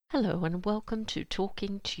Hello and welcome to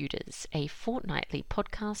Talking Tudors, a fortnightly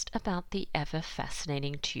podcast about the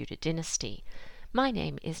ever-fascinating Tudor dynasty. My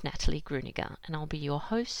name is Natalie Gruniger and I'll be your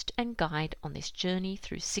host and guide on this journey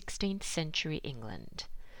through 16th century England.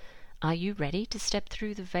 Are you ready to step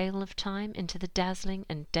through the veil of time into the dazzling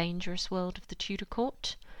and dangerous world of the Tudor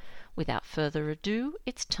court? Without further ado,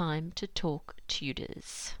 it's time to talk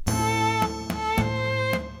Tudors.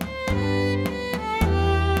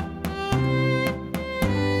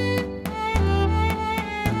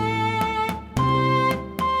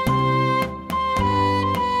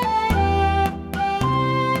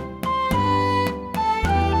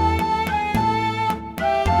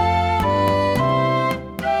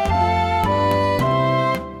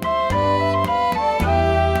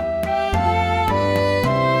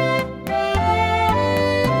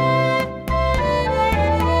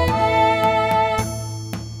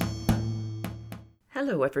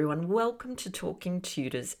 Hello everyone, welcome to Talking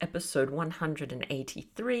Tudors, episode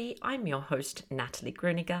 183. I'm your host, Natalie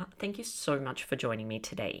Gruniger. Thank you so much for joining me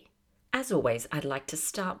today. As always, I'd like to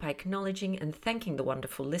start by acknowledging and thanking the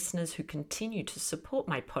wonderful listeners who continue to support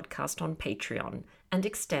my podcast on Patreon, and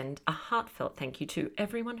extend a heartfelt thank you to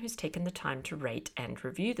everyone who's taken the time to rate and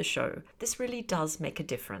review the show. This really does make a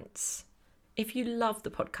difference. If you love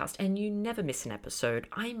the podcast and you never miss an episode,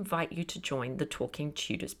 I invite you to join the Talking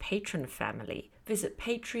Tudors patron family. Visit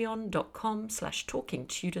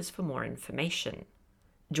patreon.com/talkingtudors for more information.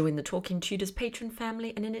 Join the Talking Tudors patron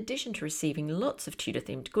family, and in addition to receiving lots of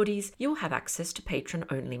Tudor-themed goodies, you'll have access to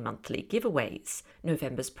patron-only monthly giveaways.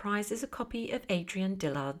 November's prize is a copy of Adrienne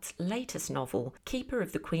Dillard's latest novel, Keeper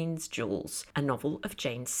of the Queen's Jewels, a novel of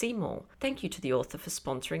Jane Seymour. Thank you to the author for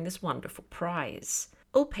sponsoring this wonderful prize.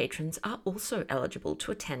 All patrons are also eligible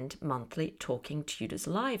to attend monthly Talking Tudors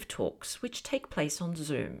live talks, which take place on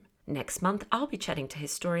Zoom. Next month, I'll be chatting to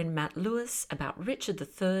historian Matt Lewis about Richard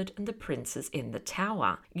III and the princes in the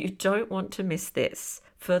Tower. You don't want to miss this.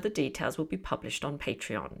 Further details will be published on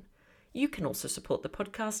Patreon. You can also support the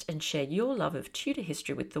podcast and share your love of Tudor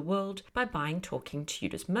history with the world by buying Talking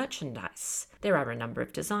Tudors merchandise. There are a number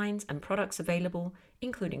of designs and products available,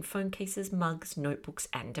 including phone cases, mugs, notebooks,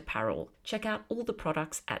 and apparel. Check out all the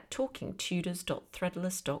products at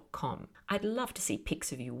talkingtudors.threadless.com. I'd love to see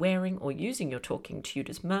pics of you wearing or using your Talking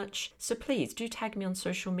Tudors merch, so please do tag me on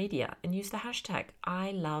social media and use the hashtag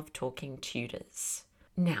 #ILoveTalkingTudors.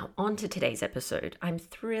 Now, on to today's episode. I'm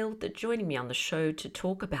thrilled that joining me on the show to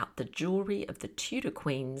talk about the jewellery of the Tudor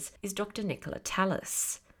queens is Dr. Nicola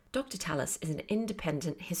Tallis. Dr. Tallis is an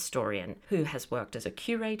independent historian who has worked as a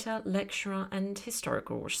curator, lecturer, and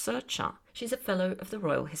historical researcher. She's a fellow of the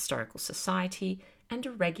Royal Historical Society and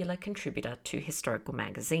a regular contributor to historical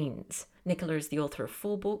magazines. Nicola is the author of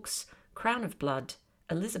 4 books, Crown of Blood,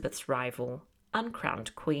 Elizabeth's Rival,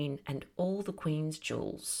 Uncrowned Queen, and All the Queen's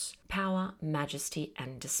Jewels. Power, Majesty,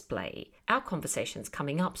 and Display. Our conversation's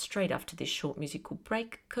coming up straight after this short musical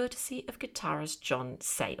break, courtesy of guitarist John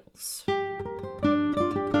Sayles.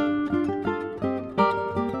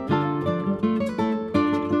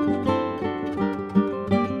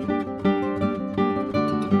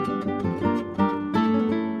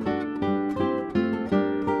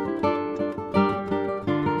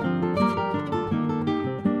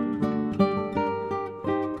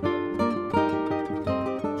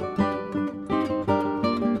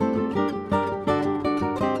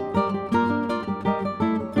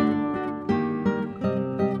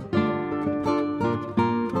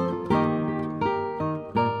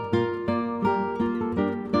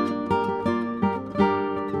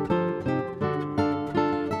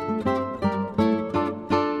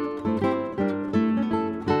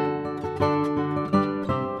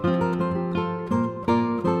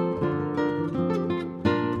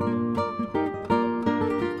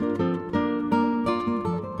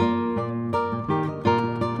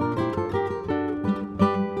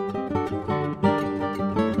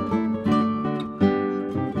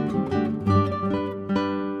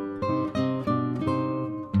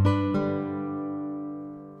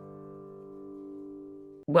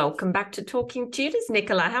 Welcome back to Talking Tudors,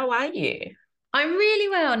 Nicola. How are you? I'm really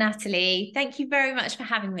well, Natalie. Thank you very much for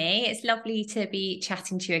having me. It's lovely to be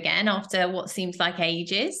chatting to you again after what seems like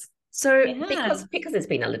ages. So, because it's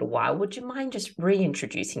been a little while, would you mind just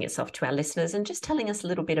reintroducing yourself to our listeners and just telling us a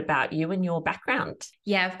little bit about you and your background?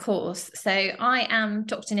 Yeah, of course. So I am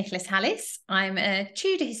Dr. Nicola Tallis. I'm a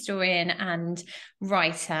Tudor historian and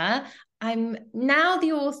writer. I'm now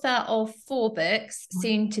the author of 4 books,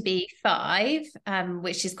 soon to be 5,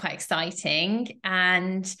 which is quite exciting.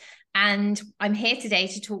 And And I'm here today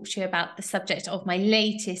to talk to you about the subject of my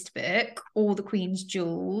latest book, All the Queen's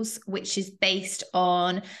Jewels, which is based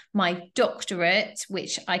on my doctorate,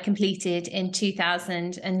 which I completed in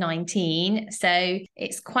 2019. So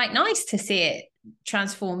it's quite nice to see it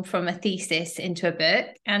transform from a thesis into a book.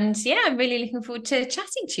 And yeah, I'm really looking forward to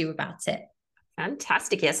chatting to you about it.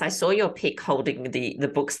 Fantastic. Yes, I saw your pic holding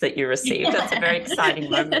the books that you received. That's a very exciting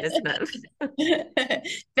moment, isn't it?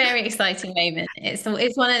 Very exciting moment. It's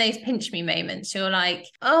one of those pinch me moments. You're like,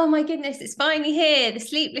 oh my goodness, it's finally here. The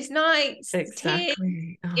sleepless nights.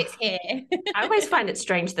 Exactly. It's here. I always find it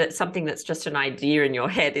strange that something that's just an idea in your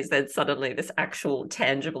head is then suddenly this actual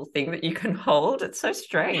tangible thing that you can hold. It's so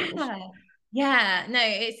strange. Yeah, no,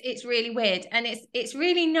 it's really weird, and it's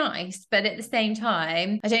really nice, but at the same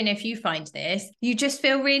time, I don't know if you find this, you just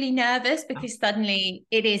feel really nervous because suddenly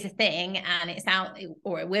it is a thing and it's out,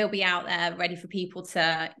 or it will be out there ready for people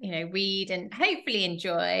to, read and hopefully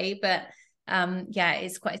enjoy. But yeah,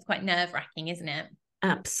 it's quite nerve-wracking, isn't it?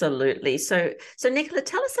 Absolutely. So Nicola,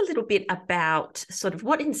 tell us a little bit about sort of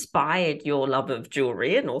what inspired your love of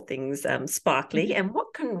jewelry and all things sparkly, and what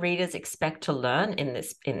can readers expect to learn in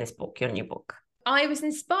this book, your new book? I was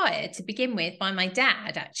inspired to begin with by my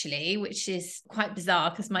dad, actually, which is quite bizarre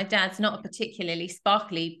because my dad's not a particularly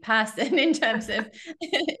sparkly person in terms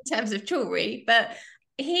of jewelry, but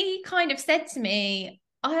he kind of said to me,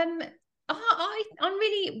 I'm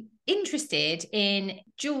really interested in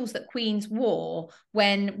jewels that queens wore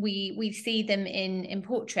when we see them in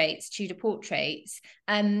portraits, Tudor portraits.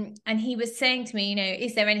 And he was saying to me,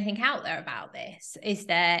 is there anything out there about this? Is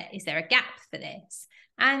there a gap for this?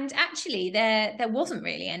 And actually, there wasn't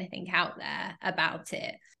really anything out there about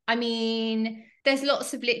it. I mean, there's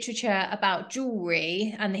lots of literature about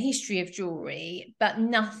jewelry and the history of jewelry, but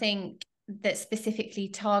nothing that specifically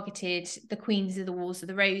targeted the Queens of the Wars of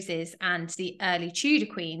the Roses and the early Tudor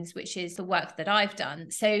queens, which is the work that I've done.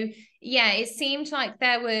 So yeah, it seemed like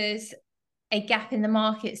there was a gap in the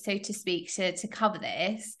market, so to speak, to cover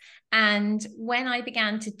this. And when I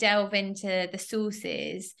began to delve into the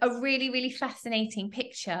sources, a really, really fascinating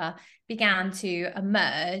picture began to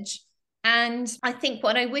emerge. And I think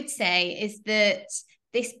what I would say is that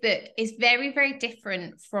this book is very, very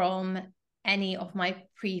different from any of my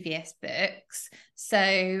previous books.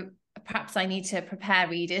 So perhaps I need to prepare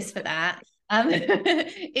readers for that.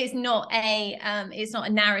 It's not a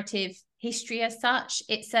narrative history as such.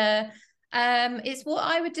 It's what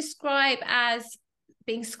I would describe as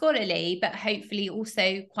being scholarly, but hopefully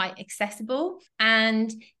also quite accessible.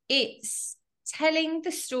 And it's telling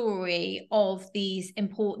the story of these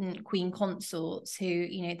important queen consorts who,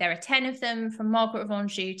 there are 10 of them, from Margaret of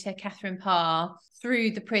Anjou to Catherine Parr,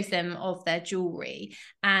 through the prism of their jewelry,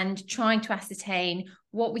 and trying to ascertain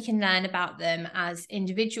what we can learn about them as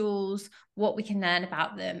individuals, what we can learn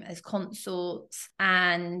about them as consorts,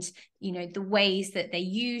 and the ways that they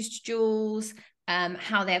used jewels,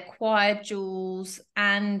 how they acquired jewels,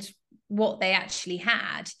 and what they actually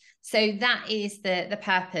had. So that is the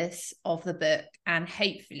purpose of the book, and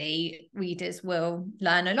hopefully readers will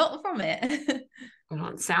learn a lot from it. Well,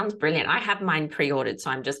 it sounds brilliant. I have mine pre-ordered,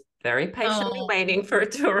 so I'm just very patiently waiting for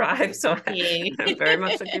it to arrive. So I'm very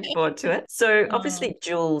much looking forward to it. So obviously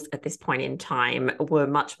jewels at this point in time were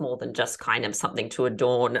much more than just kind of something to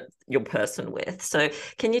adorn your person with. So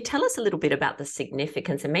can you tell us a little bit about the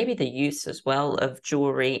significance and maybe the use as well of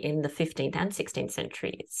jewelry in the 15th and 16th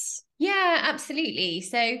centuries? Yeah, absolutely.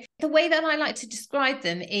 So the way that I like to describe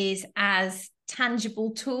them is as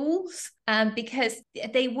tangible tools, because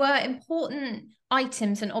they were important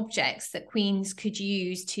items and objects that queens could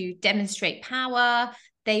use to demonstrate power.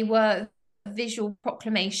 They were visual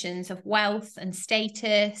proclamations of wealth and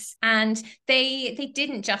status, and they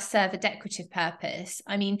didn't just serve a decorative purpose.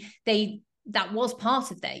 I mean, that was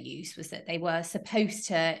part of their use, was that they were supposed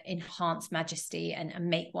to enhance majesty and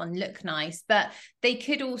make one look nice, but they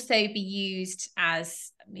could also be used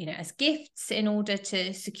as gifts in order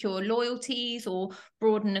to secure loyalties or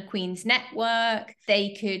broaden a queen's network.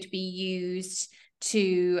 They could be used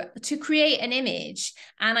to create an image.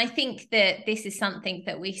 And I think that this is something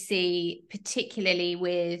that we see particularly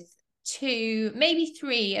with 2, maybe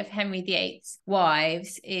 3 of Henry VIII's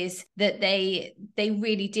wives, is that they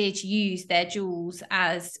really did use their jewels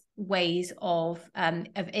as ways of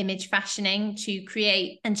image fashioning to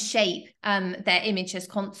create and shape their image as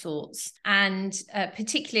consorts, and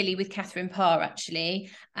particularly with Catherine Parr actually,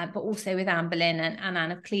 but also with Anne Boleyn and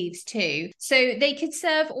Anne of Cleves too. So they could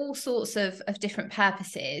serve all sorts of different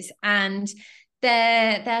purposes, and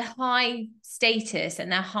their high status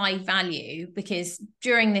and their high value, because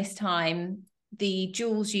during this time the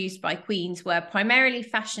jewels used by queens were primarily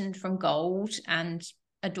fashioned from gold and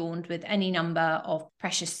adorned with any number of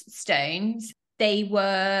precious stones. They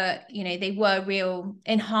were, they were real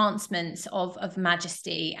enhancements of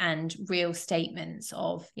majesty and real statements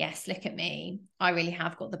of, yes, look at me. I really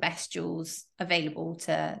have got the best jewels available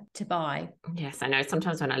to buy. Yes, I know.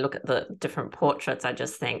 Sometimes when I look at the different portraits, I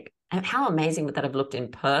just think, how amazing would that have looked in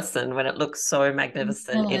person when it looks so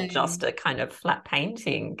magnificent in just a kind of flat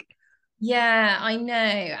painting? Yeah, I know.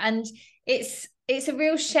 And it's a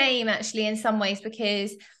real shame actually in some ways,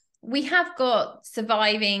 because we have got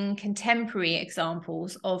surviving contemporary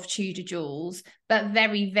examples of Tudor jewels, but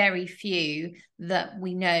very, very few that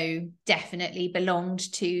we know definitely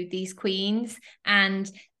belonged to these queens. And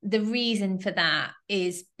the reason for that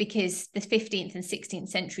is because the 15th and 16th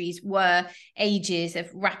centuries were ages of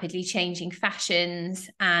rapidly changing fashions,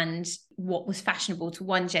 and what was fashionable to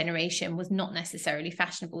one generation was not necessarily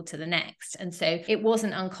fashionable to the next. And so it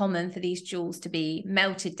wasn't uncommon for these jewels to be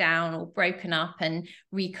melted down or broken up and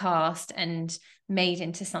recast and made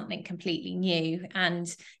into something completely new. And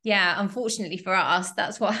yeah, unfortunately for us,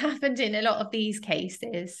 that's what happened in a lot of these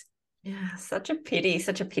cases. Yeah, such a pity,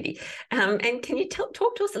 such a pity. And can you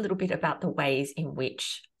talk to us a little bit about the ways in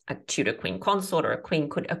which a Tudor queen consort or a queen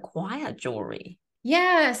could acquire jewelry?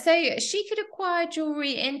 Yeah, so she could acquire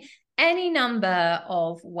jewelry in any number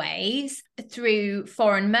of ways, through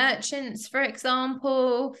foreign merchants, for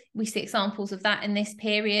example. We see examples of that in this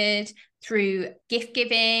period, through gift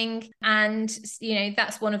giving. And,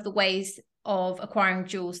 that's one of the ways of acquiring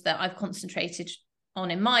jewels that I've concentrated on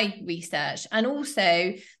in my research. And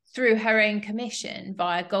also through her own commission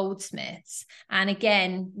via goldsmiths. And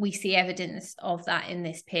again, we see evidence of that in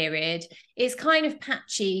this period. It's kind of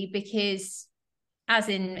patchy because, as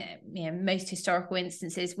in most historical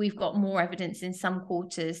instances, we've got more evidence in some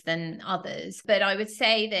quarters than others. But I would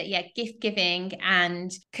say that, gift giving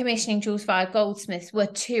and commissioning jewels via goldsmiths were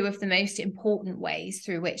two of the most important ways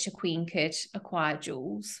through which a queen could acquire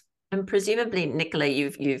jewels. And presumably, Nicola,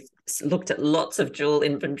 you've looked at lots of jewel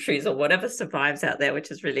inventories or whatever survives out there, which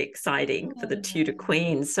is really exciting for the Tudor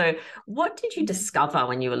queens. So what did you discover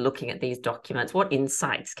when you were looking at these documents? What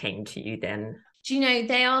insights came to you then? Do you know,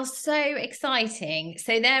 they are so exciting.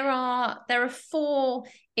 So there are 4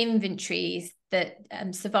 inventories that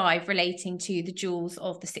survive relating to the jewels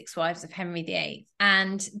of the 6 wives of Henry VIII.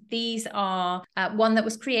 And these are one that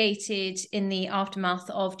was created in the aftermath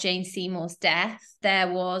of Jane Seymour's death.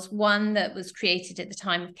 There was one that was created at the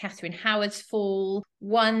time of Catherine Howard's fall,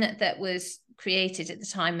 one that was created at the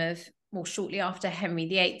time of, or shortly after Henry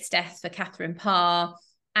VIII's death, for Catherine Parr.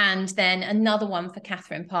 And then another one for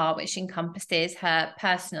Catherine Parr, which encompasses her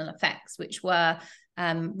personal effects, which were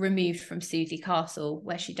removed from Sudeley Castle,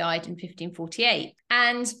 where she died in 1548.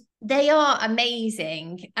 And they are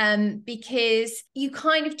amazing because you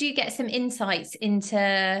kind of do get some insights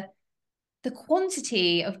into the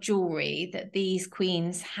quantity of jewelry that these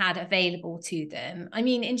queens had available to them. I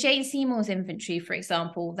mean, in Jane Seymour's inventory, for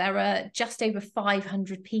example, there are just over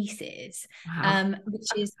 500 pieces, which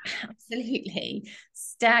is absolutely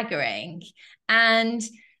staggering. And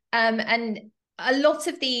a lot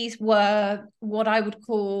of these were what I would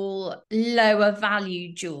call lower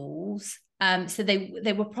value jewels. So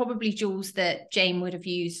they were probably jewels that Jane would have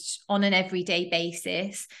used on an everyday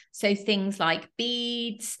basis. So things like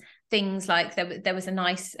beads, things like there was a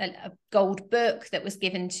nice a gold book that was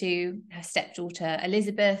given to her stepdaughter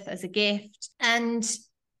Elizabeth as a gift, and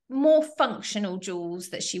more functional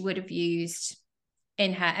jewels that she would have used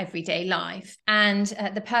in her everyday life. And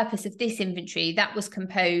the purpose of this inventory, that was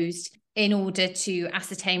composed in order to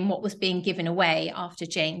ascertain what was being given away after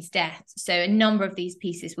Jane's death. So a number of these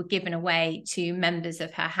pieces were given away to members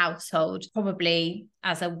of her household, probably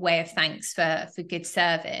as a way of thanks for good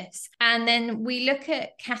service. And then we look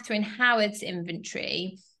at Catherine Howard's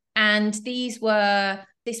inventory, and this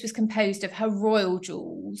was composed of her royal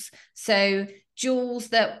jewels. So jewels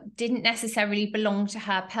that didn't necessarily belong to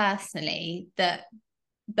her personally,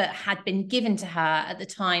 but had been given to her at the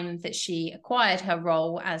time that she acquired her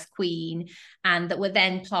role as queen, and that were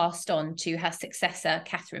then passed on to her successor,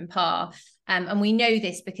 Catherine Parr. And we know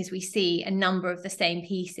this because we see a number of the same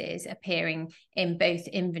pieces appearing in both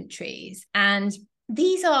inventories. And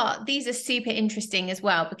these are super interesting as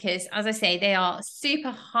well, because, as I say, they are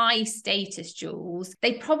super high status jewels.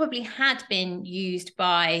 They probably had been used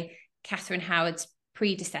by Catherine Howard's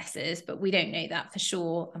predecessors, but we don't know that for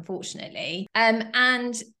sure, unfortunately.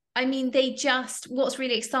 And I mean, what's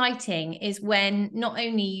really exciting is when not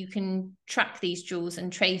only you can track these jewels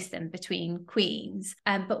and trace them between queens,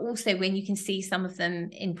 but also when you can see some of them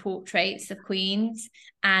in portraits of queens.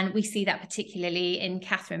 And we see that particularly in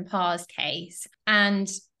Catherine Parr's case. And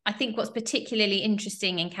I think what's particularly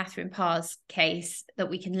interesting in Catherine Parr's case that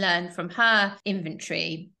we can learn from her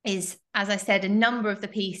inventory is, as I said, a number of the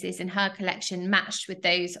pieces in her collection matched with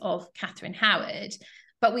those of Catherine Howard.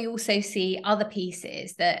 But we also see other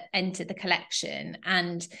pieces that enter the collection,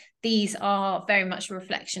 and these are very much a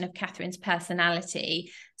reflection of Catherine's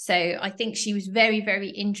personality. So I think she was very, very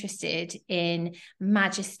interested in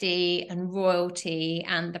majesty and royalty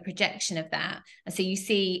and the projection of that. And so you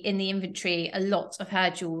see in the inventory, a lot of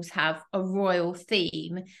her jewels have a royal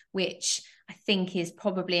theme, which I think is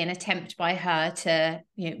probably an attempt by her to,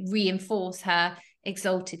 reinforce her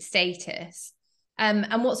exalted status.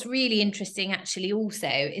 And what's really interesting actually also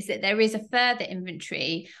is that there is a further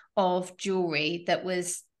inventory of jewellery that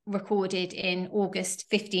was recorded in August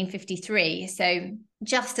 1553. So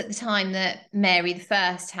just at the time that Mary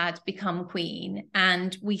I had become queen.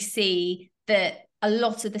 And we see that a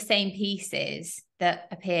lot of the same pieces that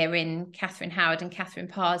appear in Catherine Howard and Catherine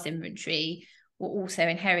Parr's inventory were also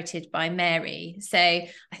inherited by Mary. So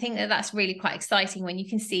I think that that's really quite exciting when you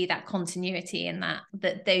can see that continuity and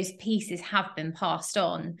that those pieces have been passed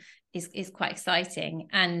on is quite exciting.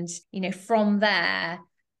 And, from there,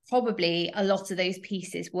 probably a lot of those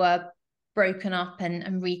pieces were broken up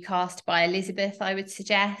and recast by Elizabeth, I would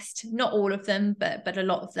suggest. Not all of them, but a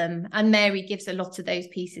lot of them. And Mary gives a lot of those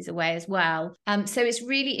pieces away as well. So it's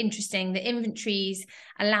really interesting. The inventories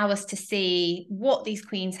allow us to see what these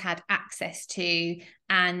queens had access to,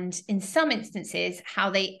 and in some instances, how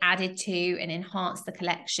they added to and enhanced the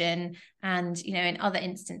collection. And, in other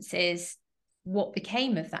instances, what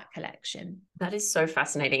became of that collection. That is so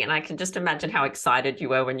fascinating. And I can just imagine how excited you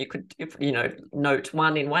were when you could, note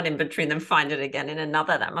one in one inventory and then find it again in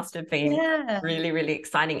another. That must have been really, really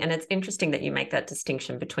exciting. And it's interesting that you make that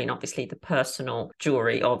distinction between obviously the personal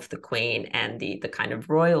jewelry of the Queen and the kind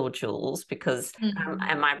of royal jewels, because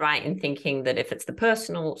am I right in thinking that if it's the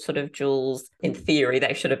personal sort of jewels, in theory,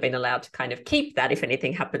 they should have been allowed to kind of keep that if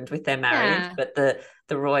anything happened with their marriage, but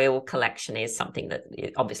the royal collection is something that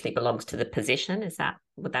obviously belongs to the position.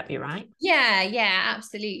 Would that be right? Yeah,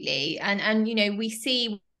 absolutely. And we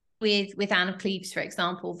see with Anne of Cleves, for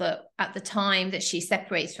example, that at the time that she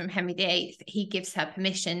separates from Henry VIII, he gives her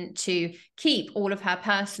permission to keep all of her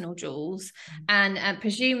personal jewels. And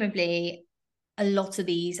presumably a lot of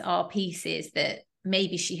these are pieces that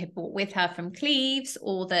maybe she had brought with her from Cleves,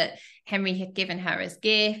 or that Henry had given her as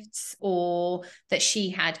gifts, or that she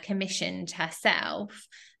had commissioned herself.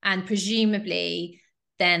 And presumably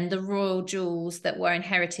then the royal jewels that were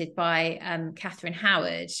inherited by Catherine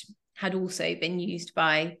Howard had also been used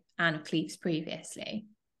by Anne of Cleves previously.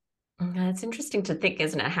 It's interesting to think,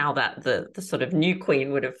 isn't it, how that the sort of new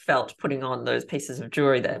queen would have felt putting on those pieces of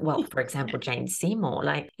jewelry that, well, for example, Jane Seymour,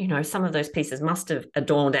 some of those pieces must have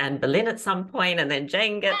adorned Anne Boleyn at some point, and then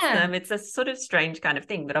Jane gets them. It's a sort of strange kind of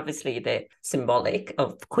thing, but obviously they're symbolic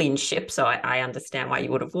of queenship, so I understand why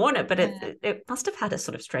you would have worn it, but it must have had a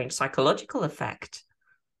sort of strange psychological effect.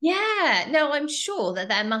 Yeah, no, I'm sure that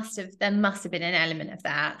there must have been an element of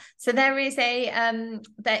that. So there is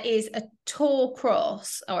a tall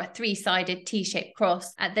cross, or a three-sided T-shaped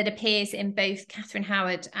cross that appears in both Catherine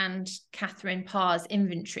Howard and Catherine Parr's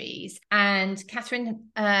inventories, and Catherine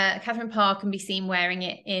Parr can be seen wearing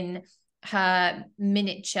it in her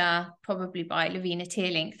miniature, probably by Lavina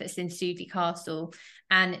Tearlink, that's in Sudley Castle.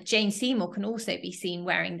 And Jane Seymour can also be seen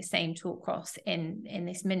wearing the same tall cross in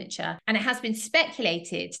this miniature. And it has been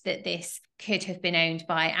speculated that this could have been owned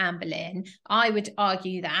by Anne Boleyn. I would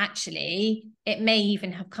argue that actually it may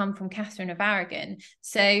even have come from Catherine of Aragon.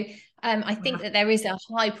 So I think that there is a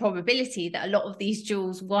high probability that a lot of these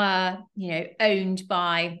jewels were, owned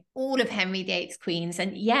by all of Henry VIII's queens.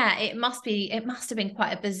 And it must have been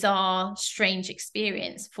quite a bizarre, strange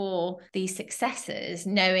experience for these successors,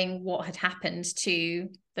 knowing what had happened to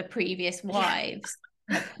the previous wives.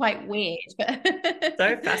 Quite weird.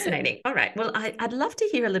 So fascinating. All right. Well, I'd love to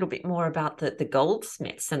hear a little bit more about the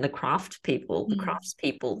goldsmiths and the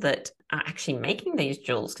craftspeople that are actually making these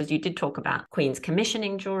jewels, because you did talk about queens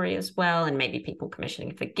commissioning jewelry as well, and maybe people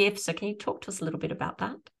commissioning for gifts. So can you talk to us a little bit about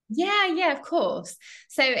that? Yeah, of course.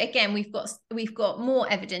 So again, we've got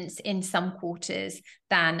more evidence in some quarters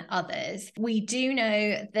than others. We do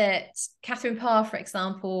know that Catherine Parr, for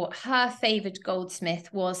example, her favoured goldsmith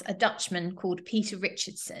was a Dutchman called Peter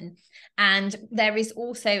Richardson. And there is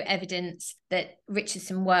also evidence that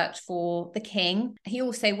Richardson worked for the king. He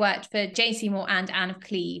also worked for Jane Seymour and Anne of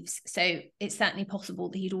Cleves. So it's certainly possible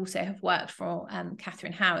that he'd also have worked for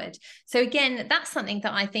Catherine Howard. So again, that's something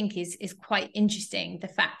that I think is quite interesting. The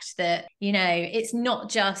fact that, it's not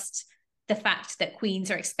just the fact that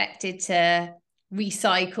queens are expected to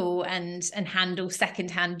recycle and handle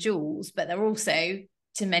secondhand jewels, but they're also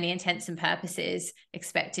to many intents and purposes,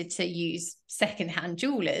 expected to use secondhand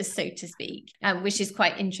jewelers, so to speak, which is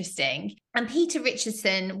quite interesting. And Peter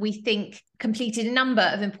Richardson, we think, completed a number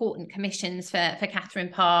of important commissions for Catherine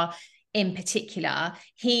Parr in particular.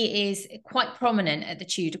 He is quite prominent at the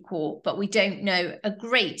Tudor court, but we don't know a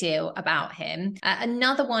great deal about him.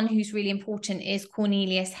 Another one who's really important is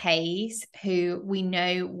Cornelius Hayes, who we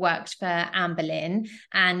know worked for Anne Boleyn,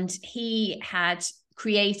 and he had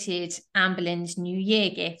created Anne Boleyn's New Year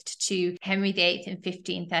gift to Henry VIII in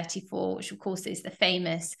 1534, which of course is the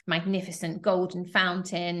famous magnificent golden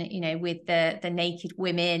fountain, with the naked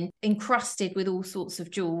women encrusted with all sorts of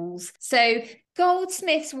jewels. So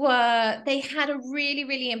goldsmiths they had a really,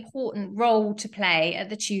 really important role to play at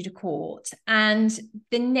the Tudor court, and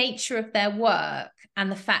the nature of their work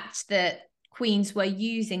and the fact that queens were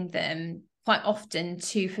using them quite often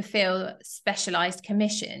to fulfill specialized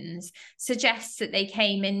commissions suggests that they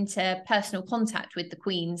came into personal contact with the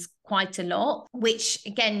queens quite a lot, which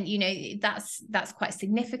again, that's quite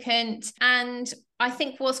significant. And I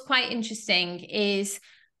think what's quite interesting is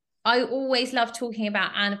I always love talking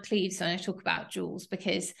about Anne of Cleves when I talk about jewels,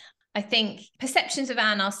 because I think perceptions of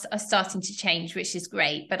Anne are starting to change, which is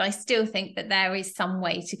great, but I still think that there is some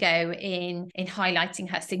way to go in highlighting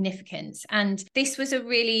her significance. And this was a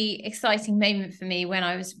really exciting moment for me when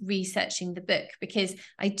I was researching the book, because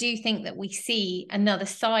I do think that we see another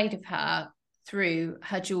side of her through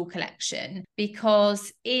her jewel collection,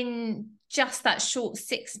 because in just that short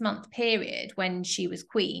 6-month period when she was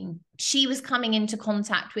queen, she was coming into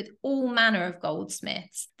contact with all manner of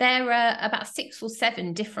goldsmiths. There are about 6 or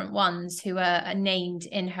 7 different ones who are named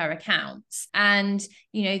in her accounts. And,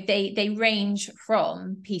 they range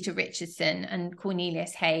from Peter Richardson and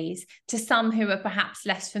Cornelius Hayes to some who are perhaps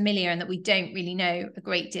less familiar and that we don't really know a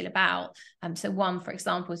great deal about. So one, for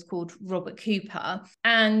example, is called Robert Cooper.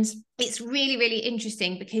 And it's really, really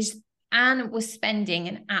interesting because Anne was spending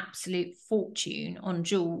an absolute fortune on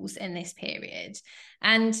jewels in this period.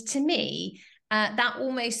 And to me, that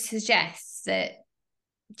almost suggests that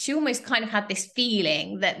she almost kind of had this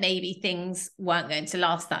feeling that maybe things weren't going to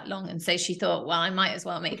last that long. And so she thought, well, I might as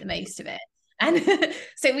well make the most of it. And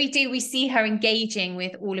so we see her engaging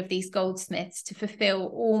with all of these goldsmiths to fulfill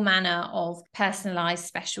all manner of personalized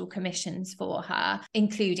special commissions for her,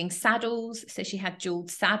 including saddles. So she had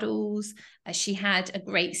jeweled saddles. She had a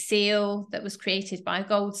great seal that was created by a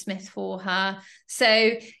goldsmith for her.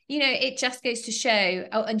 So, it just goes to show.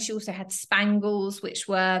 Oh, and she also had spangles, which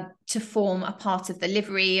were to form a part of the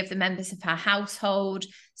livery of the members of her household.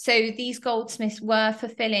 So these goldsmiths were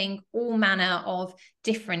fulfilling all manner of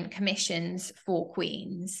different commissions for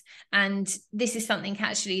queens. And this is something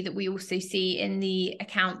actually that we also see in the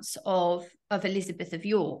accounts of Elizabeth of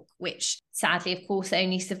York, which sadly, of course,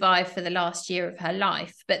 only survived for the last year of her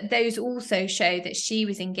life. But those also show that she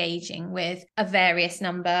was engaging with a various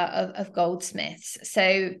number of goldsmiths.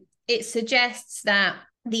 So it suggests that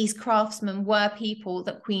these craftsmen were people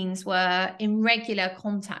that queens were in regular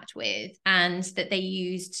contact with, and that they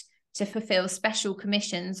used to fulfill special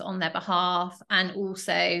commissions on their behalf, and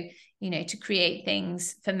also, to create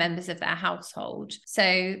things for members of their household.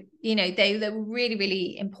 So, they were really,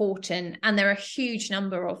 really important. And there are a huge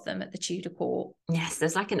number of them at the Tudor court. Yes,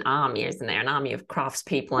 there's like an army, isn't there? An army of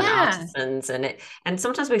craftspeople and artisans, and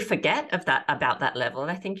sometimes we forget about that level.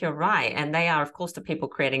 I think you're right, and they are, of course, the people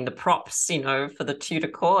creating the props, for the Tudor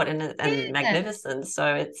court and magnificent.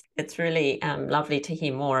 So it's really lovely to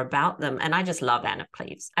hear more about them. And I just love Anne of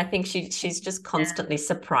Cleves. I think she's just constantly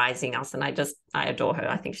surprising us, and I adore her.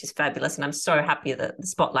 I think she's fabulous, and I'm so happy that the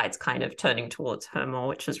spotlight's kind of turning towards her more,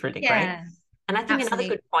 which was really great. And I think another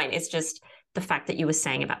good point is just the fact that you were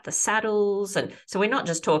saying about the saddles. And so we're not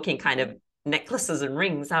just talking kind of necklaces and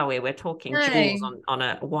rings, are we? We're talking jewels on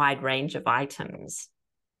a wide range of items.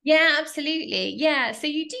 Yeah, absolutely. Yeah. So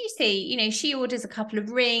you do see, she orders a couple of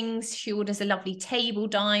rings, she orders a lovely table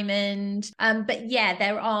diamond. But yeah,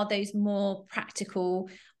 there are those more practical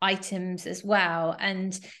items as well.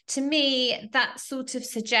 And to me, that sort of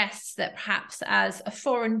suggests that perhaps as a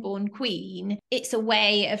foreign-born queen, it's a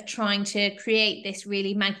way of trying to create this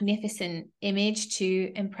really magnificent image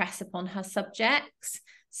to impress upon her subjects.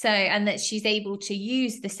 So, and that she's able to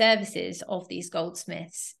use the services of these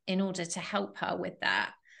goldsmiths in order to help her with that.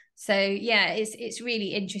 So yeah, it's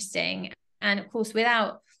really interesting. And of course,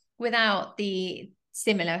 without the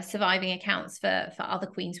similar surviving accounts for other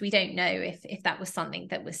queens, we don't know if that was something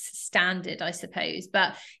that was standard, I suppose.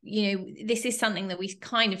 But this is something that we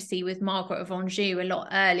kind of see with Margaret of Anjou a lot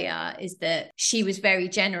earlier, is that she was very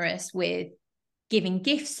generous with giving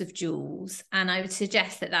gifts of jewels, and I would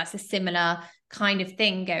suggest that that's a similar kind of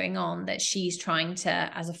thing going on, that she's trying to,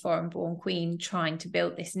 as a foreign born queen, trying to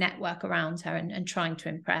build this network around her and trying to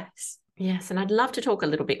impress. Yes, and I'd love to talk a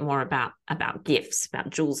little bit more about gifts,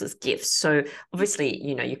 about jewels as gifts. So obviously,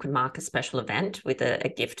 you could mark a special event with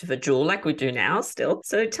a gift of a jewel like we do now still.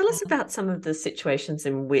 So tell us about some of the situations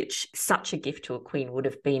in which such a gift to a queen would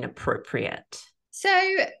have been appropriate. So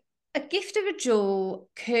a gift of a jewel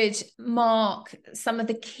could mark some of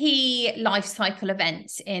the key life cycle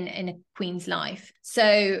events in a queen's life.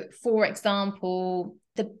 So, for example,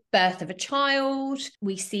 the birth of a child,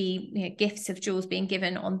 we see gifts of jewels being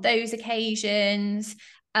given on those occasions.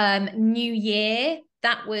 New Year,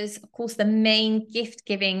 that was, of course, the main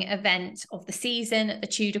gift-giving event of the season at the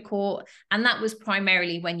Tudor court. And that was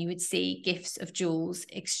primarily when you would see gifts of jewels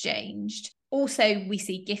exchanged. Also, we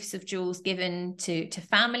see gifts of jewels given to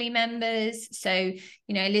family members. So,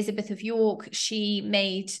 Elizabeth of York, she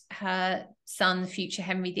made her son, future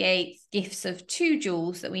Henry VIII, gifts of 2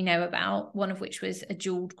 jewels that we know about, one of which was a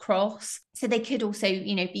jeweled cross. So they could also,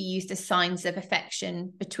 be used as signs of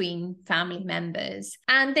affection between family members.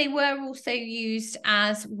 And they were also used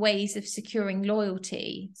as ways of securing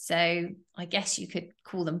loyalty. So I guess you could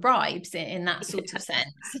call them bribes in that sort of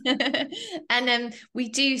sense. And we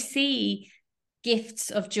do see gifts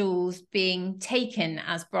of jewels being taken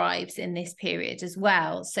as bribes in this period as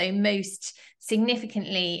well. So most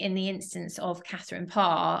significantly in the instance of Catherine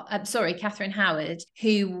Howard,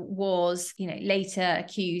 who was, later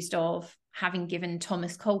accused of having given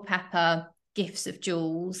Thomas Culpeper gifts of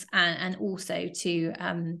jewels, and also to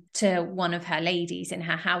one of her ladies in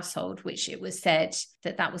her household, which it was said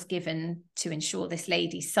that was given to ensure this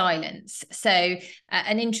lady's silence. So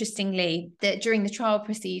and interestingly, that during the trial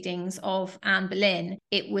proceedings of Anne Boleyn,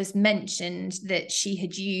 it was mentioned that she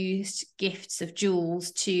had used gifts of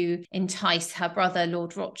jewels to entice her brother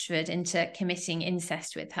Lord Rochford into committing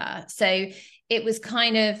incest with her. So it was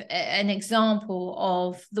kind of an example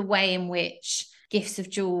of the way in which gifts of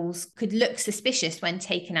jewels could look suspicious when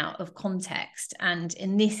taken out of context. And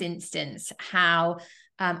in this instance, how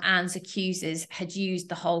Anne's accusers had used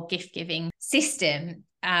the whole gift-giving system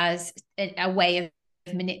as a way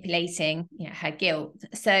of manipulating her guilt.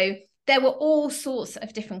 So there were all sorts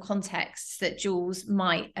of different contexts that jewels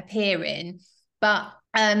might appear in, but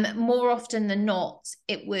more often than not,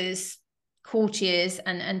 it was courtiers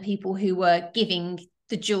and people who were giving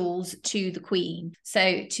the jewels to the queen.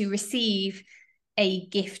 So to receive a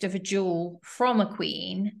gift of a jewel from a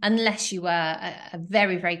queen, unless you were a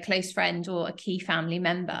very, very close friend or a key family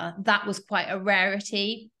member, that was quite a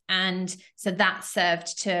rarity. And so that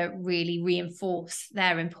served to really reinforce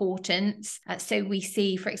their importance. So we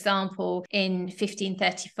see, for example, in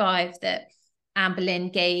 1535 that Anne Boleyn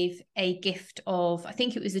gave a gift of, I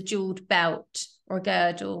think it was a jeweled belt or a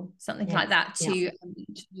girdle, something like that, to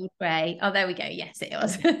Lord Grey. Oh, there we go. Yes, it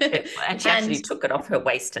was. And she actually took it off her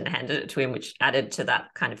waist and handed it to him, which added to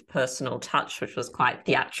that kind of personal touch, which was quite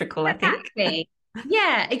theatrical, I think. Exactly.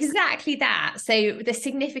 Yeah, exactly that. So the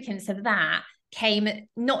significance of that came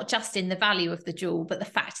not just in the value of the jewel, but the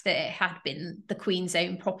fact that it had been the Queen's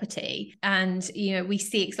own property. And we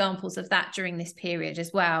see examples of that during this period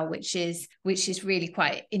as well, which is really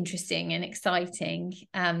quite interesting and exciting.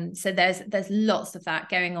 So there's lots of that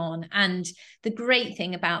going on. And the great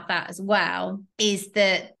thing about that as well is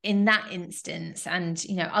that in that instance, and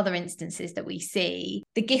other instances that we see,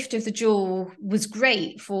 the gift of the jewel was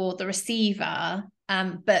great for the receiver,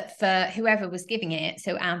 but for whoever was giving it,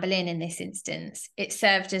 so Anne Boleyn in this instance, it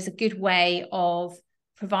served as a good way of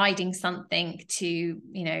providing something to,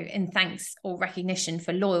 in thanks or recognition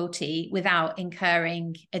for loyalty without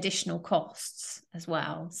incurring additional costs as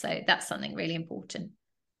well. So that's something really important.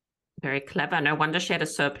 Very clever. No wonder she had a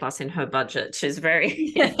surplus in her budget. She's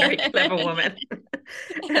very, very clever woman.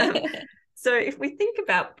 So if we think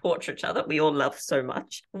about portraiture that we all love so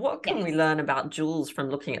much, what can we learn about jewels from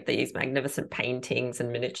looking at these magnificent paintings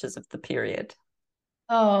and miniatures of the period?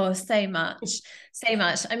 Oh, so much.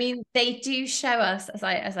 I mean, they do show us, as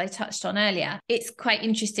I touched on earlier, it's quite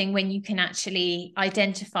interesting when you can actually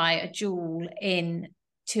identify a jewel in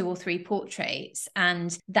 2 or 3 portraits,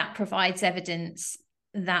 and that provides evidence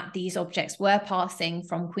that these objects were passing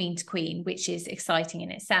from queen to queen, which is exciting in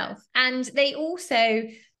itself. And they also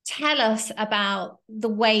tell us about the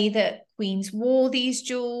way that queens wore these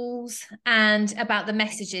jewels and about the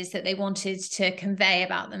messages that they wanted to convey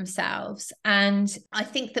about themselves. And I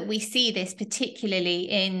think that we see this particularly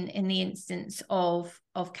in the instance of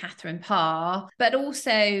Catherine Parr, but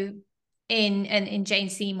also in Jane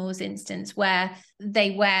Seymour's instance, where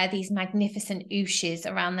they wear these magnificent ooshes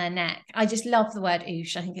around their neck. I just love the word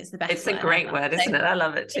oosh. I think it's the best It's a great ever. word, isn't it? I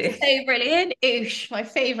love it too. It's so brilliant. Oosh, my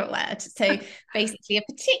favorite word. So basically a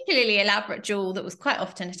particularly elaborate jewel that was quite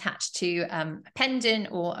often attached to a pendant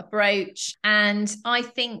or a brooch. And I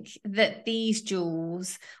think that these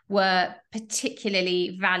jewels were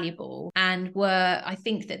particularly valuable, and I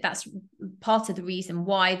think that that's part of the reason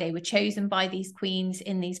why they were chosen by these queens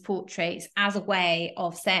in these portraits, as a way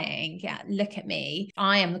of saying, yeah, look at me,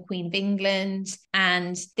 I am the Queen of England,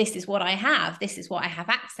 and this is what I have, this is what I have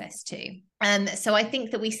access to. So I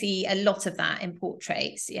think that we see a lot of that in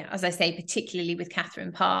portraits, yeah, as I say, particularly with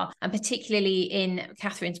Catherine Parr, and particularly in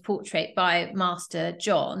Catherine's portrait by Master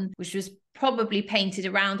John, which was probably painted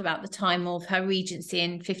around about the time of her regency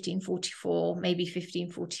in 1544, maybe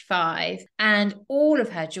 1545. And all of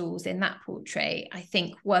her jewels in that portrait, I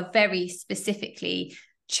think, were very specifically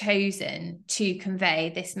chosen to convey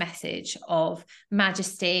this message of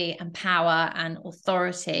majesty and power and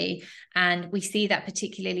authority. And we see that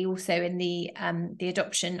particularly also in the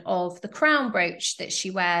adoption of the crown brooch that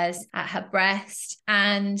she wears at her breast.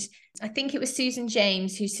 And I think it was Susan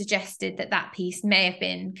James who suggested that that piece may have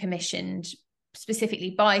been commissioned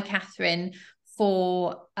specifically by Catherine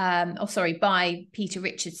by Peter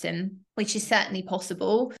Richardson, which is certainly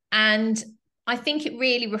possible. And I think it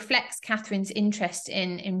really reflects Catherine's interest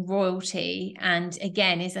in royalty, and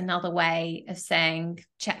again is another way of saying,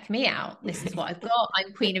 check me out, this is what I've got,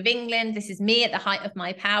 I'm Queen of England, this is me at the height of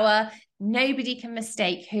my power, nobody can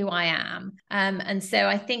mistake who I am. And so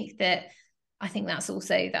I think that's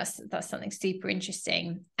also that's something super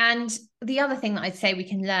interesting. And the other thing that I'd say we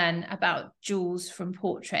can learn about jewels from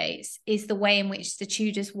portraits is the way in which the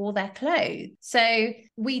Tudors wore their clothes. So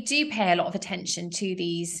we do pay a lot of attention to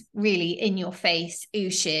these really in-your-face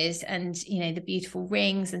ooshes and, you know, the beautiful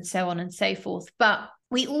rings and so on and so forth. But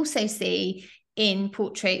we also see in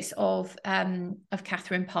portraits of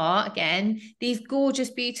Catherine Parr, again, these gorgeous,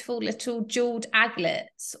 beautiful little jeweled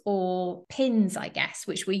aglets or pins, I guess,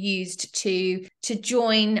 which were used to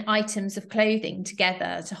join items of clothing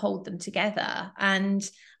together, to hold them together. And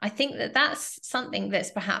I think that that's something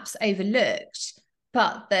that's perhaps overlooked,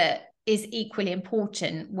 but that is equally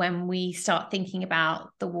important when we start thinking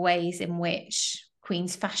about the ways in which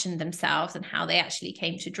queens fashioned themselves and how they actually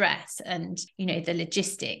came to dress, and, you know, the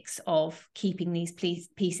logistics of keeping these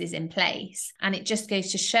pieces in place. And it just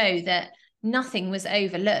goes to show that nothing was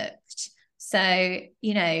overlooked. So,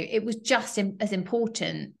 you know, it was just as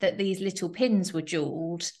important that these little pins were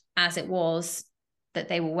jeweled as it was that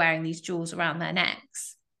they were wearing these jewels around their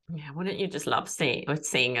necks. Yeah, wouldn't you just love seeing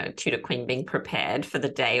a Tudor queen being prepared for the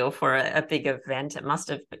day or for a big event? It must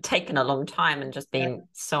have taken a long time and just been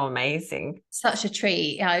so amazing. Such a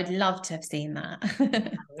treat. Yeah, I'd love to have seen that.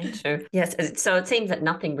 Me too. Yes, so it seems that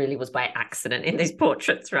nothing really was by accident in these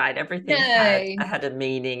portraits, right? Everything had a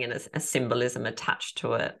meaning and a symbolism attached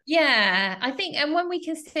to it. Yeah, I think, and when we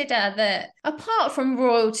consider that apart from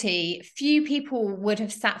royalty, few people would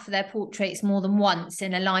have sat for their portraits more than once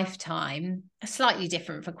in a lifetime. Slightly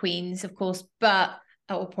different for queens, of course,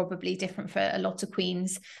 or probably different for a lot of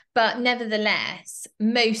queens. But nevertheless,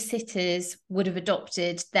 most sitters would have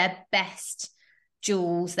adopted their best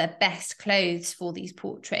jewels, their best clothes for these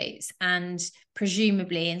portraits, and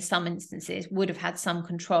presumably in some instances would have had some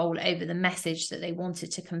control over the message that they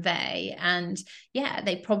wanted to convey. And yeah,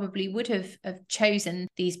 they probably would have chosen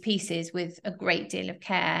these pieces with a great deal of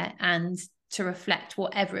care and to reflect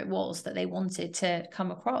whatever it was that they wanted to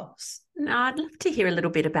come across. Now, I'd love to hear a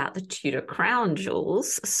little bit about the Tudor crown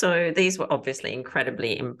jewels. So these were obviously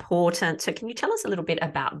incredibly important. So can you tell us a little bit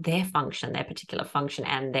about their function, their particular function,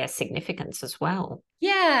 and their significance as well?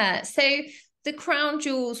 Yeah, so the crown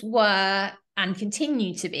jewels were and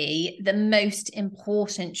continue to be the most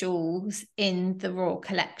important jewels in the royal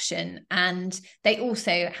collection. And they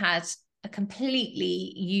also had a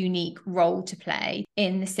completely unique role to play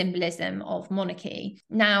in the symbolism of monarchy.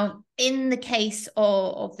 Now, in the case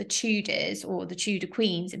of the Tudors, or the Tudor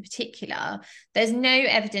queens in particular, there's no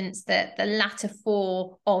evidence that the latter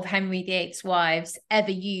four of Henry VIII's wives ever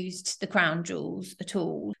used the crown jewels at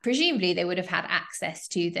all. Presumably they would have had access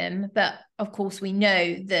to them, but of course we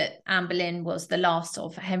know that Anne Boleyn was the last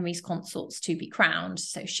of Henry's consorts to be crowned,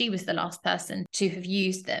 so she was the last person to have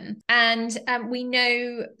used them. And we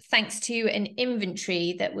know, thanks to an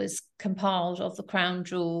inventory that was compiled of the crown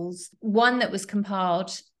jewels, one that was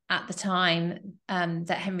compiled at the time that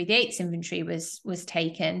Henry VIII's inventory was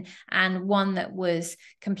taken, and one that was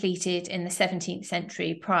completed in the 17th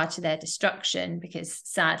century prior to their destruction, because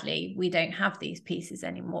sadly we don't have these pieces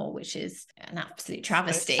anymore, which is an absolute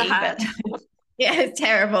travesty. So but Yeah, it's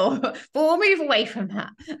terrible. But we'll move away from that.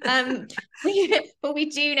 But we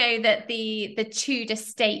do know that the Tudor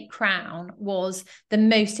state crown was the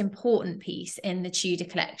most important piece in the Tudor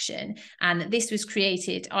collection, and that this was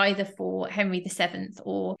created either for Henry VII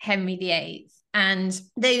or Henry VIII. And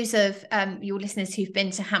those of your listeners who've been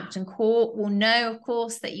to Hampton Court will know, of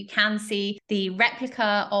course, that you can see the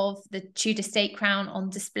replica of the Tudor state crown on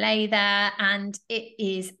display there, and it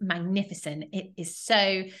is magnificent. It is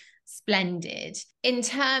so splendid. In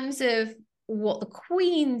terms of what the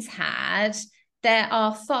Queen's had, there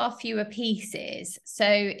are far fewer pieces. So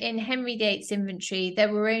in Henry VIII's inventory,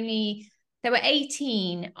 there were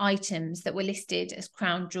 18 items that were listed as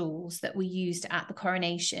crown jewels that were used at the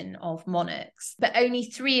coronation of monarchs, but only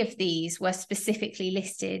 3 of these were specifically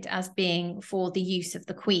listed as being for the use of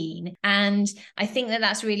the Queen. And I think that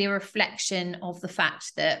that's really a reflection of the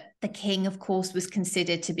fact that the king, of course, was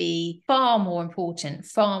considered to be far more important,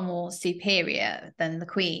 far more superior than the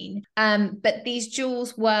Queen. But these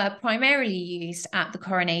jewels were primarily used at the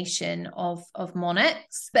coronation of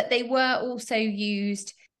monarchs, but they were also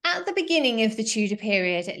used at the beginning of the Tudor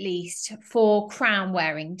period, at least, for crown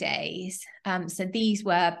wearing days. So these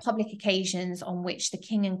were public occasions on which the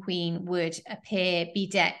king and queen would appear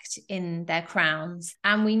bedecked in their crowns.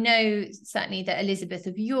 And we know certainly that Elizabeth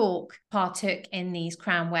of York partook in these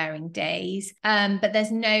crown wearing days. But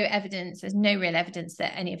there's no real evidence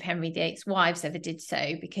that any of Henry VIII's wives ever did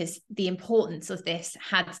so, because the importance of this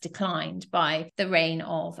had declined by the reign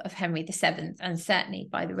of Henry VII, and certainly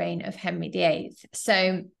by the reign of Henry VIII.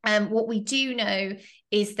 So what we do know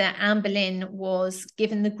is that Anne Boleyn was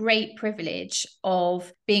given the great privilege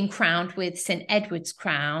of being crowned with St. Edward's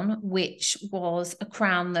crown, which was a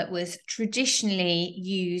crown that was traditionally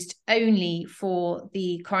used only for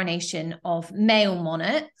the coronation of male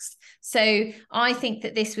monarchs. So I think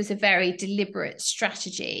that this was a very deliberate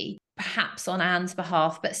strategy, perhaps on Anne's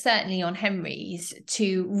behalf, but certainly on Henry's,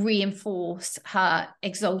 to reinforce her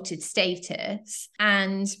exalted status.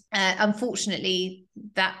 And unfortunately,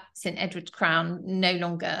 that St. Edward's crown no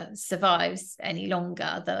longer survives any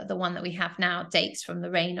longer. The one that we have now dates from the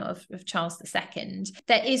reign of Charles II.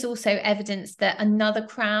 There is also evidence that another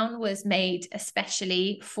crown was made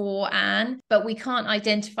especially for Anne, but we can't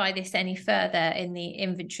identify this any further in the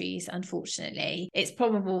inventories, unfortunately. It's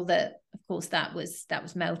probable that, of course, that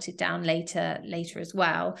was melted down later as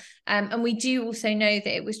well. And we do also know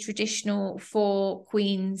that it was traditional for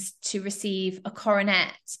queens to receive a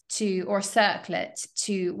coronet or a circlet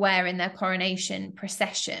to wear in their coronation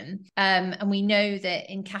procession. And we know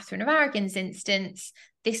that in Catherine of Aragon's instance,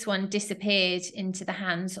 this one disappeared into the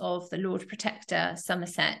hands of the Lord Protector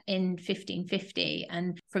Somerset in 1550,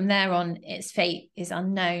 and from there on its fate is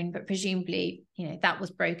unknown, but presumably that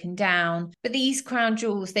was broken down. But these crown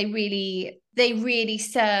jewels, they really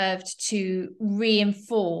served to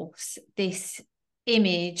reinforce this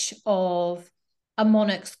image of a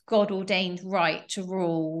monarch's God-ordained right to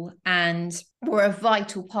rule, and were a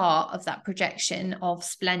vital part of that projection of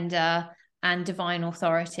splendor and divine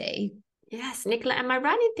authority. Yes, Nicola, am I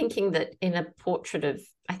right in thinking that in a portrait of,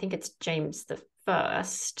 I think it's James I,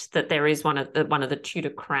 that there is one of the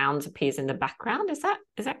Tudor crowns appears in the background? Is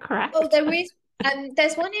that correct? Oh, there is.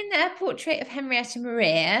 There's one in there, portrait of Henrietta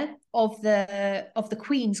Maria of the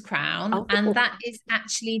Queen's crown, and that is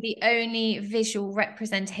actually the only visual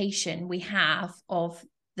representation we have of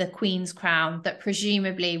the Queen's crown that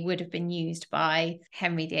presumably would have been used by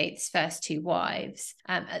Henry VIII's first 2 wives.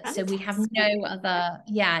 So we have no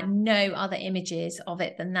other images of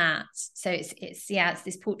it than that. So it's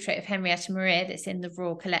this portrait of Henrietta Maria that's in the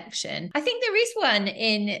Royal Collection. I think there is one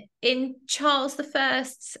in Charles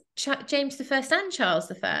I's, James I and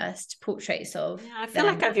Charles I portraits of. Yeah, I feel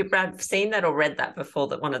like I've seen that or read that before,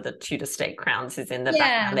 that one of the Tudor state crowns is in the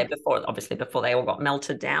background there before they all got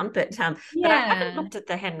melted down. But I haven't looked at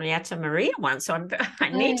the Henrietta Maria one, so I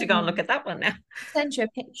need to go and look at that one now. I'll send you a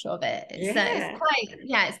picture of it.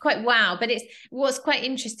 It's quite wow. But what's quite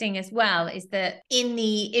interesting as well is that in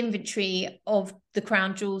the inventory of the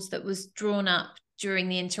crown jewels that was drawn up during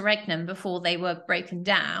the interregnum before they were broken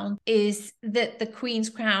down, is that the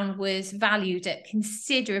Queen's crown was valued at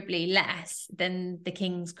considerably less than the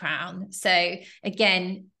King's crown. So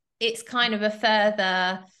again, it's kind of a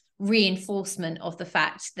further reinforcement of the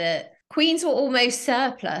fact that queens were almost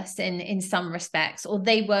surplus in some respects, or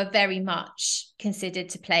they were very much considered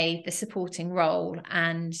to play the supporting role.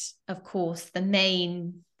 And of course, the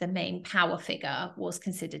main power figure was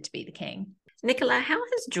considered to be the king. Nicola, how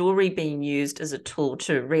has jewellery been used as a tool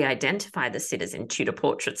to re-identify the sitters in Tudor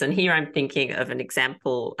portraits? And here I'm thinking of an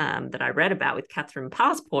example that I read about with Catherine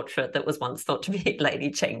Parr's portrait that was once thought to be Lady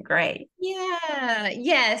Jane Grey.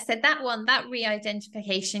 Yeah. So that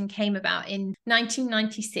re-identification came about in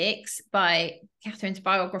 1996 by Catherine's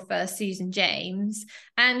biographer, Susan James.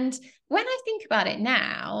 And when I think about it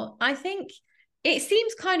now, I think it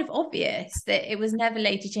seems kind of obvious that it was never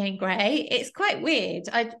Lady Jane Grey. It's quite weird.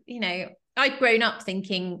 I'd grown up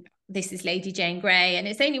thinking this is Lady Jane Grey, and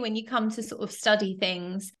it's only when you come to sort of study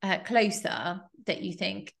things closer that you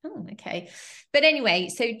think, oh, okay. But anyway,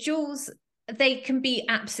 so jewels, they can be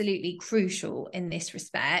absolutely crucial in this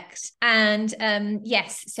respect. And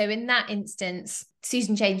yes, so in that instance,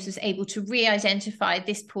 Susan James was able to re-identify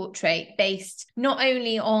this portrait based not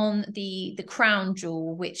only on the crown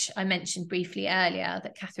jewel, which I mentioned briefly earlier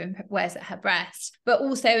that Catherine wears at her breast, but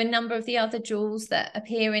also a number of the other jewels that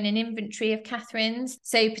appear in an inventory of Catherine's.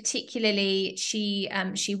 So particularly, she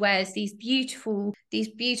wears these beautiful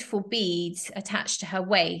beads attached to her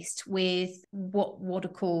waist with what are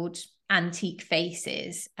called antique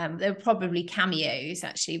faces. They were probably cameos,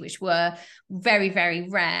 actually, which were very, very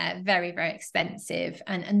rare, very, very expensive.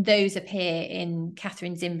 And those appear in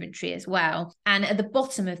Catherine's inventory as well. And at the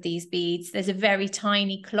bottom of these beads, there's a very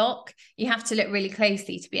tiny clock. You have to look really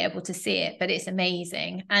closely to be able to see it, but it's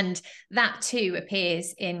amazing. And that too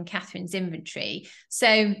appears in Catherine's inventory.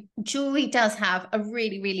 So jewelry does have a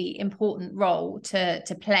really, really important role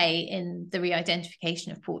to play in the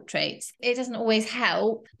re-identification of portraits. It doesn't always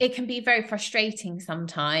help. It can be very frustrating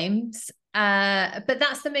sometimes, but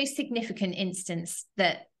that's the most significant instance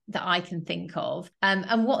that I can think of.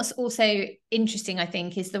 And what's also interesting, I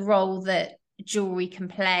think, is the role that jewelry can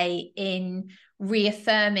play in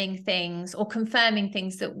reaffirming things or confirming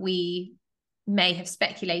things that we may have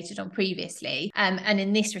speculated on previously. And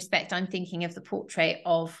in this respect, I'm thinking of the portrait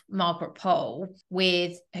of Margaret Pole,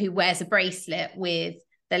 who wears a bracelet with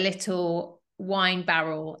the little wine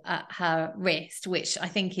barrel at her wrist, which I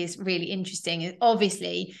think is really interesting. It's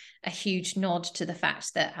obviously a huge nod to the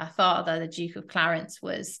fact that her father, the Duke of Clarence,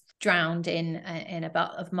 was drowned in a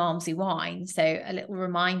butt of Malmsey wine. So a little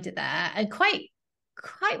reminder there, and quite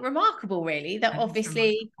remarkable, really, that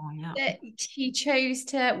obviously that she chose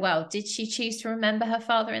to, well, did she choose to remember her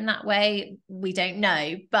father in that way? We don't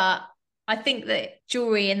know, but I think that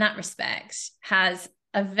jewelry in that respect has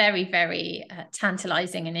a very, very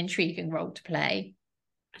tantalizing and intriguing role to play.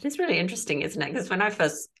 It is really interesting, isn't it? Because when I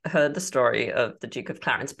first heard the story of the Duke of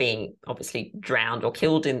Clarence being obviously drowned or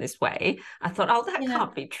killed in this way, I thought, oh, that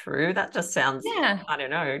can't be true. That just sounds, I don't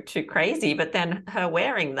know, too crazy. But then her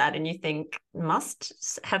wearing that, and you think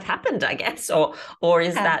must have happened, I guess, or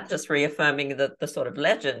is that just reaffirming the sort of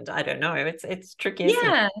legend? I don't know. It's tricky, isn't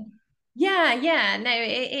it? Yeah. No,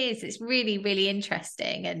 it is. It's really, really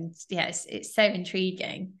interesting. And yes, it's so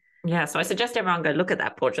intriguing. Yeah, so I suggest everyone go look at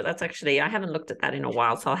that portrait. That's actually, I haven't looked at that in a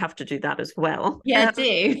while, so I'll have to do that as well. Yeah,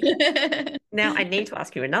 do. Now, I need to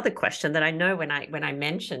ask you another question that I know when I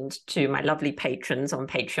mentioned to my lovely patrons on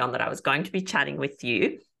Patreon that I was going to be chatting with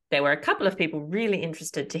you, there were a couple of people really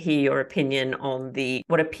interested to hear your opinion on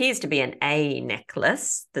what appears to be an A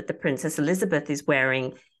necklace that the Princess Elizabeth is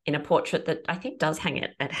wearing in a portrait that I think does hang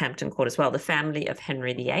at Hampton Court as well, the family of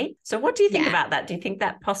Henry VIII. So what do you think about that? Do you think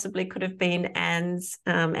that possibly could have been Anne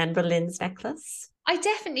Boleyn's necklace? I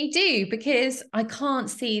definitely do, because I can't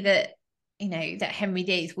see that, that Henry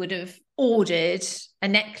VIII would have ordered a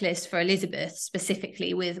necklace for Elizabeth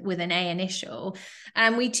specifically with an A initial.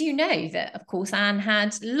 And we do know that, of course, Anne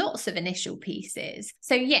had lots of initial pieces.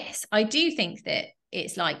 So yes, I do think that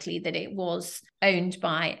it's likely that it was owned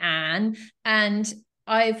by Anne. And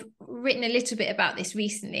I've written a little bit about this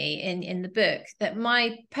recently in the book, that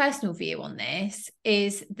my personal view on this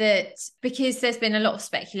is that because there's been a lot of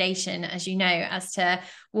speculation, as you know, as to,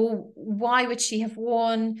 well, why would she have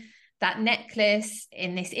worn that necklace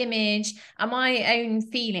in this image? And my own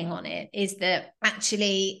feeling on it is that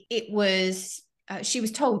actually it was she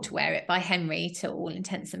was told to wear it by Henry to all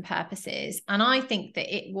intents and purposes. And I think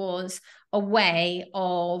that it was a way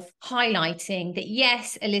of highlighting that,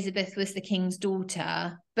 yes, Elizabeth was the king's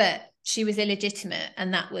daughter, but she was illegitimate,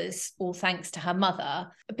 and that was all thanks to her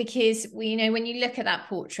mother. Because when you look at that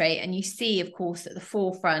portrait and you see, of course, at the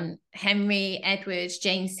forefront, Henry, Edward,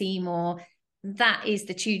 Jane Seymour, that is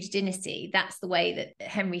the Tudor dynasty. That's the way that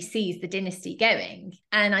Henry sees the dynasty going.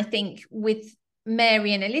 And I think with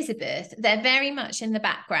Mary and Elizabeth, they're very much in the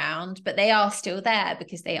background, but they are still there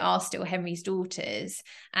because they are still Henry's daughters.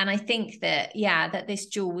 And I think that, that this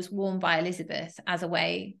jewel was worn by Elizabeth as a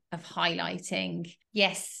way of highlighting,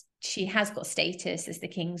 yes, she has got status as the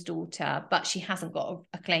king's daughter, but she hasn't got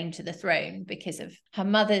a claim to the throne because of her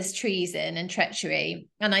mother's treason and treachery.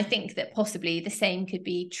 And I think that possibly the same could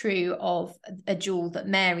be true of a jewel that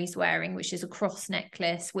Mary's wearing, which is a cross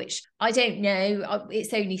necklace, which I don't know.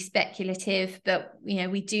 It's only speculative, but,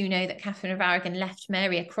 we do know that Catherine of Aragon left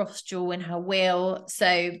Mary a cross jewel in her will.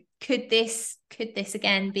 So could this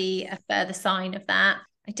again be a further sign of that?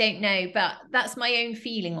 I don't know, but that's my own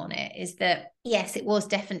feeling on it, is that, yes, it was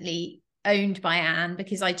definitely owned by Anne,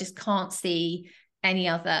 because I just can't see any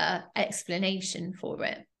other explanation for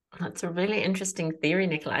it. That's a really interesting theory,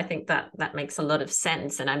 Nicola. I think that makes a lot of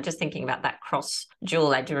sense. And I'm just thinking about that cross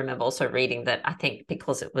jewel. I do remember also reading that I think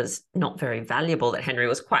because it was not very valuable, that Henry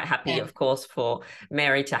was quite happy, of course, for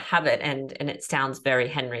Mary to have it. And it sounds very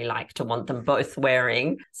Henry-like to want them both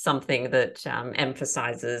wearing something that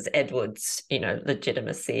emphasizes Edward's,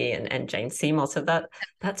 legitimacy and Jane Seymour. So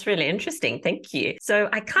that's really interesting. Thank you. So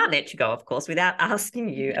I can't let you go, of course, without asking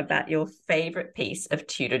you about your favorite piece of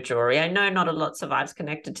Tudor jewelry. I know not a lot survives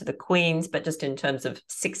connected to the Queens, but just in terms of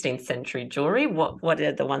 16th century jewelry, what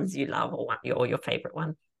are the ones you love, or your favorite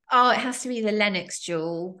one? Oh, it has to be the Lennox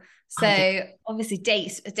jewel. So obviously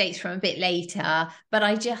dates from a bit later, but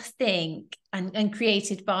I just think, and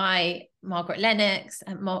created by Margaret Lennox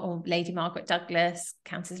or Lady Margaret Douglas,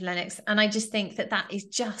 Countess Lennox, and I just think that is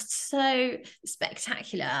just so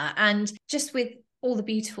spectacular, and just with all the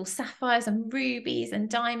beautiful sapphires and rubies and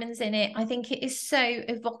diamonds in it, I think it is so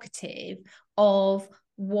evocative of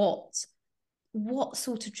what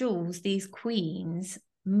sort of jewels these queens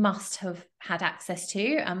must have had access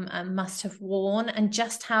to and must have worn, and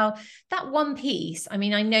just how that one piece, I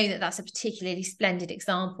mean, I know that that's a particularly splendid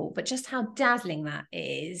example, but just how dazzling that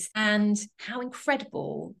is and how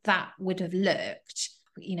incredible that would have looked.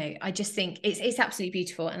 I just think it's absolutely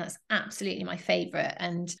beautiful, and that's absolutely my favorite,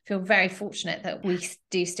 and feel very fortunate that we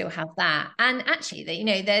do still have that. And actually,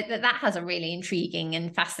 that has a really intriguing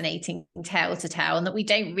and fascinating tale to tell, and that we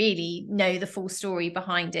don't really know the full story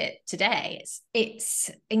behind it today. It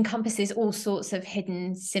encompasses all sorts of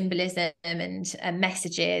hidden symbolism and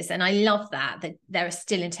messages, and I love that there are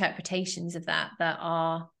still interpretations of that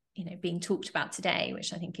are being talked about today,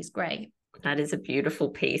 which I think is great. That is a beautiful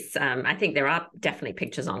piece. I think there are definitely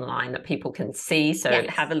pictures online that people can see. So yes,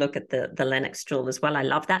 have a look at the Lennox jewel as well. I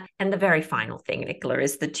love that. And the very final thing, Nicola,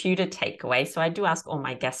 is the Tudor takeaway. So I do ask all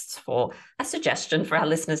my guests for a suggestion for our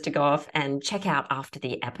listeners to go off and check out after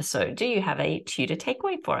the episode. Do you have a Tudor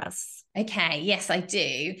takeaway for us? Okay, yes, I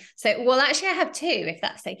do. So, well, actually, I have two, if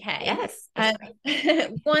that's okay. Yes.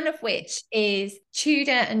 One of which is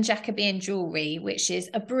Tudor and Jacobean Jewelry, which is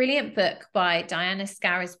a brilliant book by Diana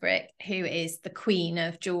Scarisbrick, who is the queen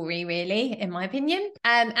of jewelry, really, in my opinion.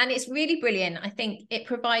 And it's really brilliant. I think it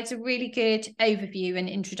provides a really good overview and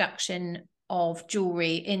introduction of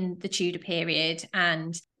jewelry in the Tudor period,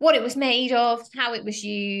 and what it was made of, how it was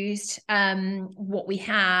used, what we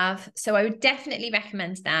have. So I would definitely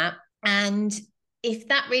recommend that. And if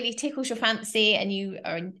that really tickles your fancy and you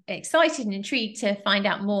are excited and intrigued to find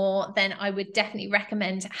out more, then I would definitely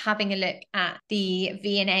recommend having a look at the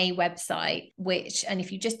V&A website, and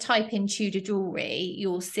if you just type in Tudor jewelry,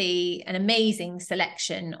 you'll see an amazing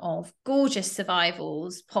selection of gorgeous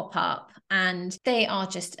survivals pop up, and they are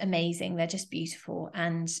just amazing. They're just beautiful,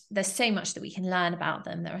 and there's so much that we can learn about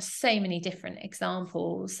them. There are so many different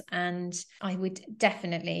examples, and I would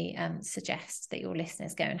definitely suggest that your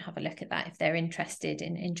listeners go and have a look at that if they're interested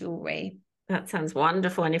in jewelry. That sounds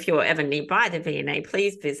wonderful. And if you're ever nearby the V&A,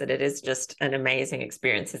 please visit. It is just an amazing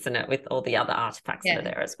experience, isn't it, with all the other artifacts that are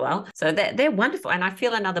there as well. So they're wonderful. And I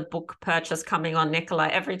feel another book purchase coming on, Nicola,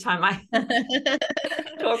 every time I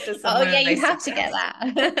talk to someone. Oh, yeah, you have to get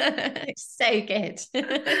that. It's so good.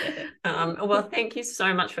 Well, thank you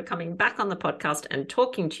so much for coming back on the podcast and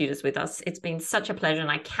talking Tudors with us. It's been such a pleasure,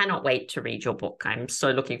 and I cannot wait to read your book. I'm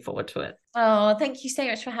so looking forward to it. Oh, thank you so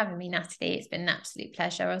much for having me, Natalie. It's been an absolute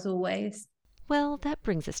pleasure, as always. Well, that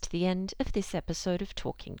brings us to the end of this episode of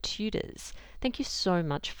Talking Tudors. Thank you so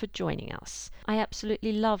much for joining us. I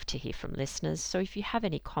absolutely love to hear from listeners, so if you have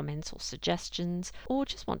any comments or suggestions, or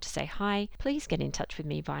just want to say hi, please get in touch with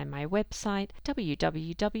me via my website,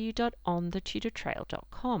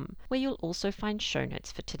 www.onthetudortrail.com, where you'll also find show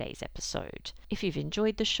notes for today's episode. If you've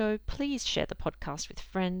enjoyed the show, please share the podcast with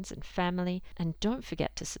friends and family, and don't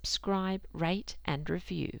forget to subscribe, rate, and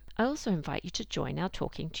review. I also invite you to join our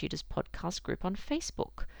Talking Tudors podcast group on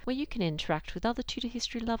Facebook. where you can interact with other Tudor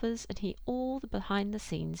history lovers and hear all the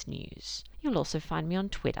behind-the-scenes news. You'll also find me on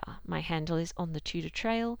Twitter. My handle is On the Tudor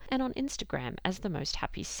Trail, and on Instagram as The Most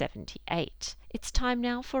Happy 78. It's time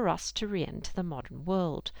now for us to re-enter the modern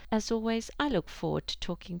world. As always, I look forward to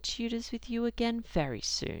talking Tudors with you again very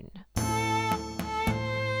soon.